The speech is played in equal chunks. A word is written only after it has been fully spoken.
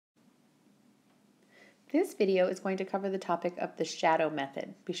This video is going to cover the topic of the shadow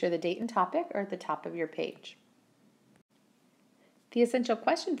method. Be sure the date and topic are at the top of your page. The essential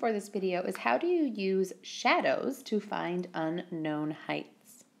question for this video is, how do you use shadows to find unknown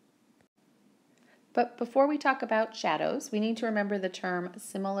heights? But before we talk about shadows, we need to remember the term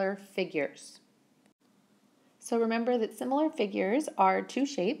similar figures. So remember that similar figures are two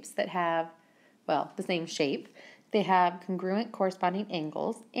shapes that have, well, the same shape. They have congruent corresponding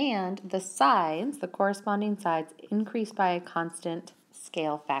angles, and the sides, the corresponding sides, increase by a constant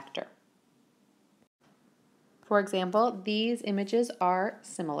scale factor. For example, these images are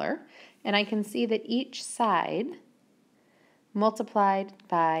similar, and I can see that each side multiplied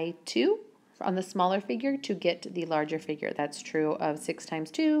by 2 on the smaller figure to get the larger figure. That's true of 6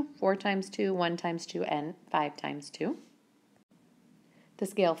 times 2, 4 times 2, 1 times 2, and 5 times 2. The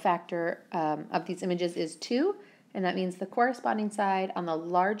scale factor of these images is 2, and that means the corresponding side on the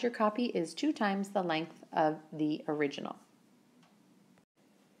larger copy is 2 times the length of the original.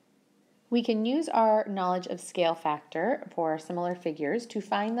 We can use our knowledge of scale factor for similar figures to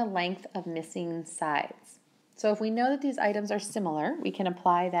find the length of missing sides. So if we know that these items are similar, we can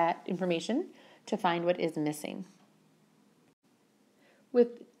apply that information to find what is missing.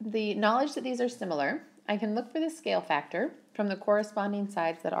 With the knowledge that these are similar, I can look for the scale factor from the corresponding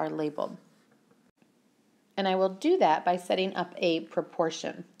sides that are labeled. And I will do that by setting up a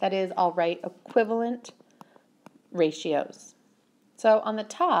proportion. That is, I'll write equivalent ratios. So on the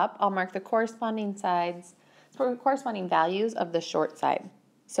top, I'll mark the corresponding sides, corresponding values of the short side.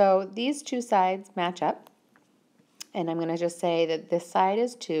 So these two sides match up, and I'm going to just say that this side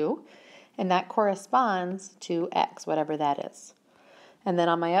is 2, and that corresponds to x, whatever that is. And then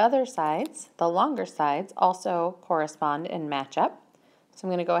on my other sides, the longer sides also correspond and match up. So I'm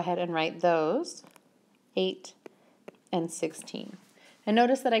going to go ahead and write those, 8 and 16. And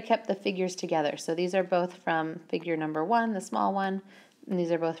notice that I kept the figures together. So these are both from figure number 1, the small one, and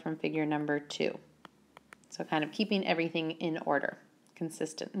these are both from figure number 2. So kind of keeping everything in order,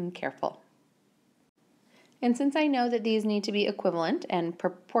 consistent and careful. And since I know that these need to be equivalent and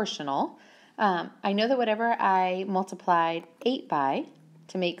proportional, I know that whatever I multiplied 8 by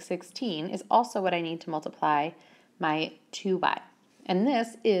to make 16 is also what I need to multiply my 2 by. And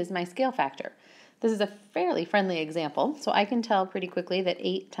this is my scale factor. This is a fairly friendly example, so I can tell pretty quickly that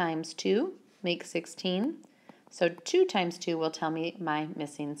 8 times 2 makes 16. So 2 times 2 will tell me my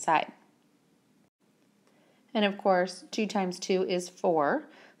missing side. And of course, 2 times 2 is 4.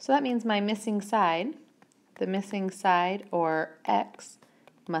 So that means my missing side, the missing side, or x,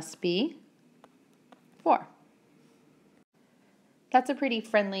 must be 4. That's a pretty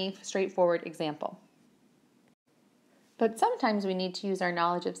friendly, straightforward example. But sometimes we need to use our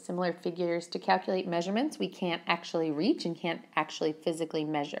knowledge of similar figures to calculate measurements we can't actually reach and can't actually physically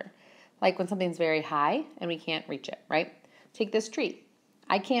measure. Like when something's very high and we can't reach it, right? Take this tree.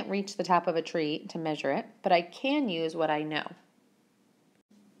 I can't reach the top of a tree to measure it, but I can use what I know.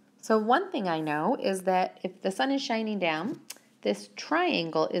 So one thing I know is that if the sun is shining down, this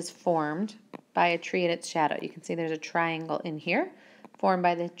triangle is formed by a tree and its shadow. You can see there's a triangle in here formed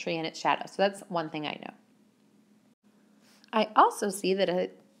by the tree and its shadow. So that's one thing I know. I also see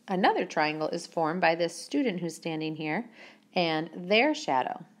that another triangle is formed by this student who's standing here and their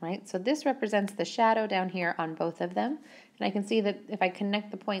shadow, right? So this represents the shadow down here on both of them. And I can see that if I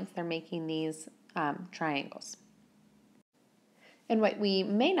connect the points, they're making these triangles. And what we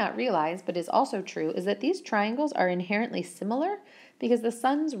may not realize, but is also true, is that these triangles are inherently similar because the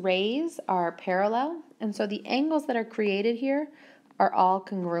sun's rays are parallel. And so the angles that are created here are all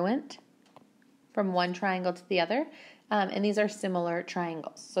congruent from one triangle to the other. And these are similar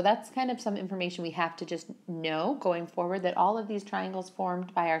triangles. So that's kind of some information we have to just know going forward, that all of these triangles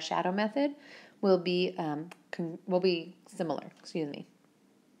formed by our shadow method will be similar.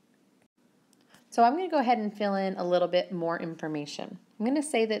 So I'm going to go ahead and fill in a little bit more information. I'm going to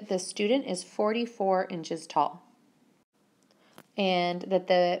say that the student is 44 inches tall, and that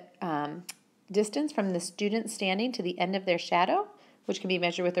the distance from the student standing to the end of their shadow, which can be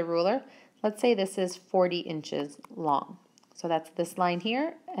measured with a ruler, let's say this is 40 inches long. So that's this line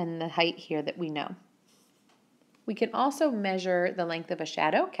here and the height here that we know. We can also measure the length of a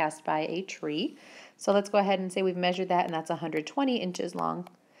shadow cast by a tree. So let's go ahead and say we've measured that, and that's 120 inches long.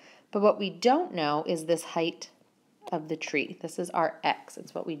 But what we don't know is this height of the tree. This is our x.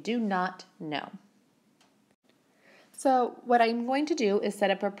 It's what we do not know. So what I'm going to do is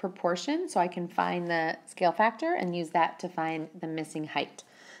set up a proportion so I can find the scale factor and use that to find the missing height.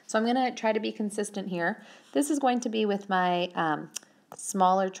 So I'm going to try to be consistent here. This is going to be with my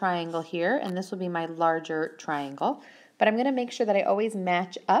smaller triangle here, and this will be my larger triangle. but I'm going to make sure that I always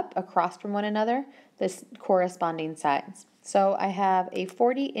match up across from one another this corresponding sides. So I have a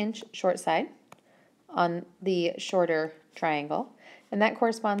 40-inch short side on the shorter triangle, and that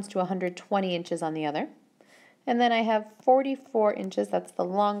corresponds to 120 inches on the other. And then I have 44 inches, that's the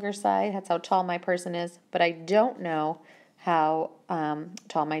longer side, that's how tall my person is, but I don't know how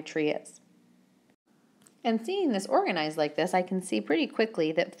tall my tree is. And seeing this organized like this, I can see pretty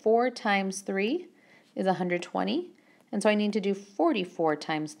quickly that 4 times 3 is 120, and so I need to do 44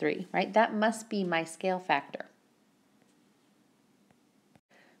 times 3, right? That must be my scale factor.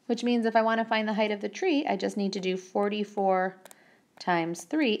 Which means if I want to find the height of the tree, I just need to do 44 times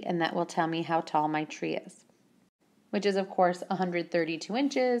 3, and that will tell me how tall my tree is. Which is, of course, 132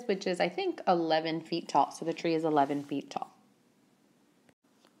 inches, which is, I think, 11 feet tall. So the tree is 11 feet tall.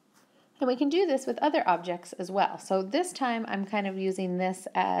 And we can do this with other objects as well. So this time I'm kind of using this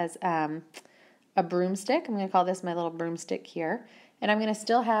as a broomstick. I'm going to call this my little broomstick here. And I'm going to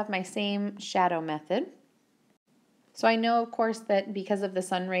still have my same shadow method. So I know, of course, that because of the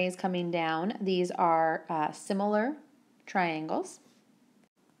sun rays coming down, these are similar triangles.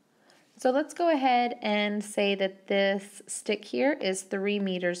 So let's go ahead and say that this stick here is 3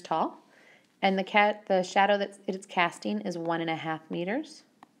 meters tall. And the shadow that it's casting is 1.5 meters.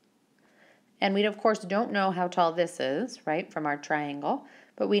 And we, of course, don't know how tall this is, right, from our triangle.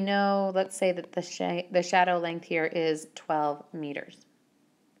 But we know, let's say that the shadow length here is 12 meters.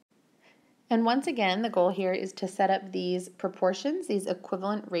 And once again, the goal here is to set up these proportions, these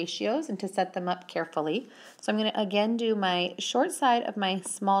equivalent ratios, and to set them up carefully. So I'm going to again do my short side of my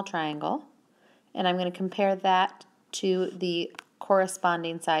small triangle, and I'm going to compare that to the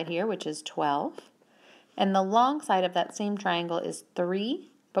corresponding side here, which is 12. And the long side of that same triangle is 3.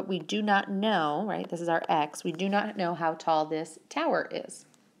 But we do not know, right, this is our x, we do not know how tall this tower is.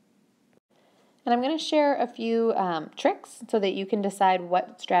 And I'm going to share a few tricks so that you can decide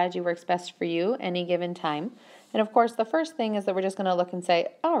what strategy works best for you any given time. And of course, the first thing is that we're just going to look and say,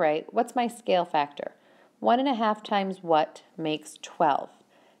 all right, what's my scale factor? 1.5 times what makes 12?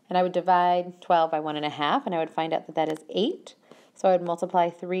 And I would divide 12 by 1.5, and I would find out that that is 8. So I would multiply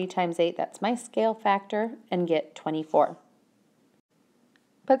 3 times 8, that's my scale factor, and get 24.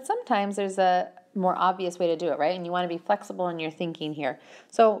 But sometimes there's a more obvious way to do it, right? And you want to be flexible in your thinking here.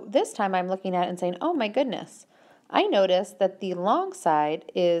 So this time I'm looking at it and saying, oh my goodness, I noticed that the long side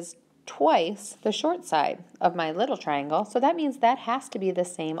is twice the short side of my little triangle. So that means that has to be the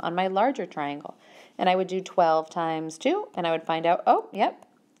same on my larger triangle. And I would do 12 times 2, and I would find out, oh, yep,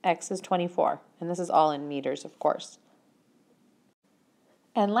 x is 24. And this is all in meters, of course.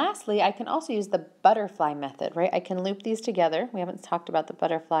 And lastly, I can also use the butterfly method, right? I can loop these together. We haven't talked about the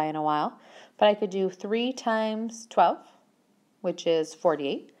butterfly in a while, but I could do 3 times 12, which is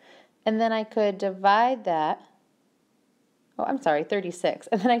 48, and then I could divide that, 36,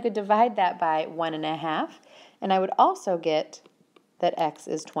 and then I could divide that by 1.5, and I would also get that x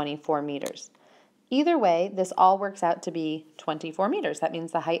is 24 meters. Either way, this all works out to be 24 meters. That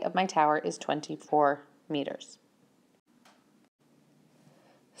means the height of my tower is 24 meters.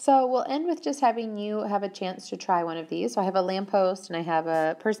 So we'll end with just having you have a chance to try one of these. So I have a lamppost and I have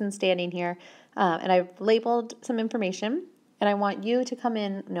a person standing here, and I've labeled some information, and I want you to come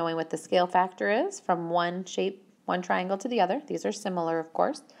in knowing what the scale factor is from one shape, one triangle to the other. These are similar, of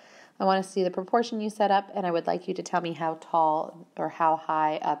course. I want to see the proportion you set up, and I would like you to tell me how tall or how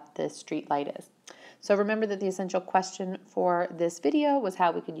high up the street light is. So remember that the essential question for this video was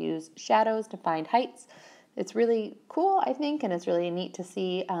how we could use shadows to find heights. It's really cool, I think, and it's really neat to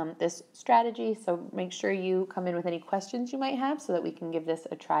see this strategy. So make sure you come in with any questions you might have so that we can give this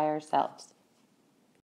a try ourselves.